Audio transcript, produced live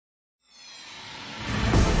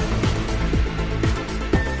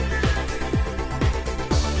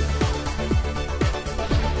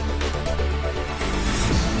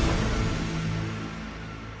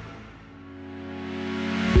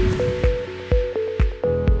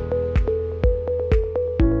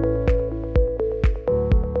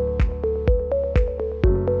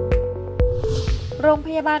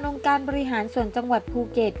ยาบาลองค์การบริหารส่วนจังหวัดภู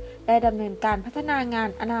เก็ตได้ดำเนินการพัฒนางาน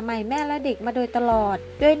อนามัยแม่และเด็กมาโดยตลอด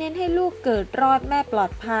โดยเน้นให้ลูกเกิดรอดแม่ปลอ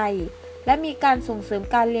ดภัยและมีการส่งเสริม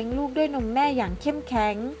การเลี้ยงลูกด้วยนมแม่อย่างเข้มแข็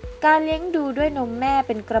งการเลี้ยงดูด้วยนมแม่เ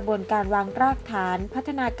ป็นกระบวนการวางรากฐานพัฒ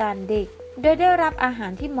นาการเด็กโดยได้รับอาหา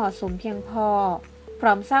รที่เหมาะสมเพียงพอพ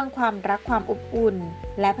ร้อมสร้างความรักความอบอุ่น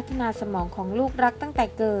และพัฒนาสมองของลูกรักตั้งแต่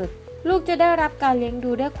เกิดลูกจะได้รับการเลี้ยง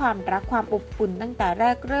ดูด้วยความรักความอบอุ่นตั้งแต่แร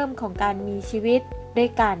กเริ่มของการมีชีวิตด้วย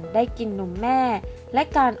การได้กินนมแม่และ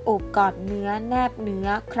การโอบกอดเนื้อแนบเนื้อ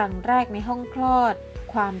ครั้งแรกในห้องคลอด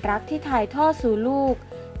ความรักที่ถ่ายทอดสู่ลูก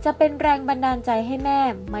จะเป็นแรงบันดาลใจให้แม่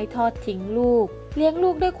ไม่ทอดทิ้งลูกเลี้ยงลู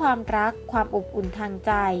กด้วยความรักความอบอุ่นทางใ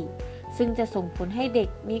จซึ่งจะส่งผลให้เด็ก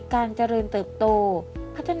มีการเจริญเติบโต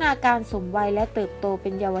พัฒนาการสมวัยและเติบโตเป็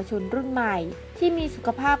นเยาวชนรุ่นใหม่ที่มีสุข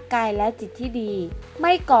ภาพกายและจิตที่ดีไ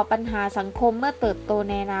ม่ก่อปัญหาสังคมเมื่อเติบโต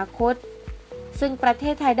ในอนาคตซึ่งประเท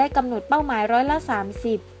ศไทยได้กำหนดเป้าหมาย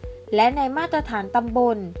30%และในมาตรฐานตำบ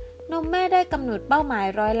ลนมแม่ได้กำหนดเป้าหมาย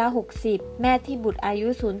60%แม่ที่บุตรอายุ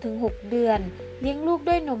 0-6 เดือนเลี้ยงลูก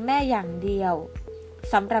ด้วยนมแม่อย่างเดียว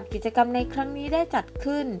สำหรับกิจกรรมในครั้งนี้ได้จัด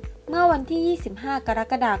ขึ้นเมื่อวันที่ 25 กร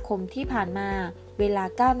กฎาคมที่ผ่านมาเวล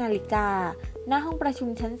า 9 นาฬิกาณห้องประชุม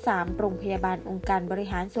ชั้น 3 โรงพยาบาลองค์การบริ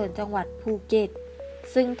หารส่วนจังหวัดภูเก็ต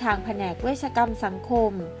ซึ่งทางแผนกเวชกรรมสังค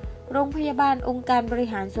มโรงพยาบาลองค์การบริ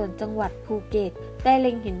หารส่วนจังหวัดภูเก็ตได้เ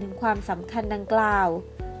ล็งเห็นถึงความสำคัญดังกล่าว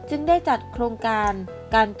จึงได้จัดโครงการ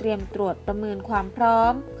เตรียมตรวจประเมินความพร้อ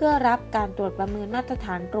มเพื่อรับการตรวจประเมินมาตรฐ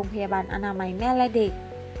านโรงพยาบาลอนามัยแม่และเด็ก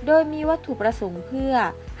โดยมีวัตถุประสงค์เพื่อ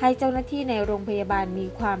ให้เจ้าหน้าที่ในโรงพยาบาลมี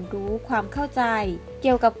ความรู้ความเข้าใจเ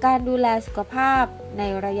กี่ยวกับการดูแลสุขภาพใน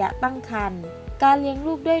ระยะตั้งครรภ์การเลี้ยง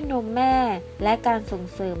ลูกด้วยนมแม่และการส่ง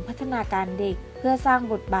เสริมพัฒนาการเด็กเพื่อสร้าง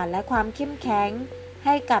บทบาทและความเข้มแข็งใ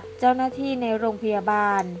ห้กับเจ้าหน้าที่ในโรงพยาบ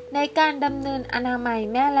าลในการดำเนินอนามัย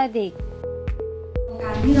แม่และเด็กโครงก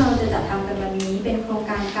ารที่เราจะจัดทำกันวันนี้เป็นโครง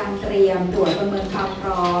การการเตรียมตรวจประเมินความพ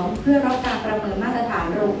ร้อมเพื่อรับการประเมินมาตรฐาน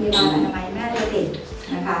โรงพยาบาลอนามัยแม่และเด็ก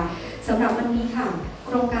นะคะสำหรับวันนี้ค่ะโ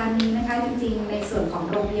ครงการนี้นะคะจริงๆในส่วนของ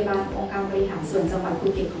โรงพยาบาลองค์การบริหารส่วนจังหวัดภู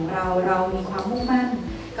เก็ตของเรามีความมุ่งมั่น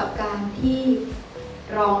กับการที่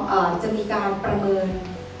จะมีการประเมิน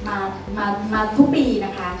มาทุกปีน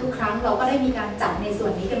ะคะทุกครั้งเราก็ได้มีการจัดในส่ว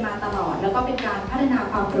นนี้กันมาตลอดแล้วก็เป็นการพัฒนา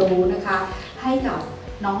ความรู้นะคะให้กับ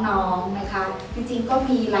น้องๆนะคะจริงๆก็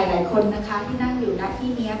มีหลายๆคนนะคะที่นั่งอยู่ณที่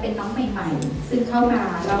นี้เป็นน้องใหม่ๆซึ่งเข้ามา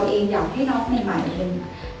เราเองอยากให้น้องใหม่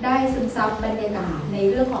ๆได้ซึมซับบรรยากาศใน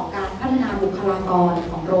เรื่องของการพัฒนาบุคลากร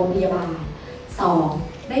ของโรงพยาบาล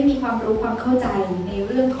 2. ได้มีความรู้ความเข้าใจในเ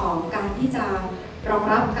รื่องของการที่จะรอง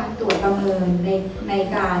รับการตรวจประเมินใน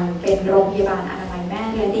การเป็นโรงพยาบาลอนามัยแม่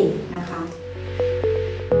และเด็ก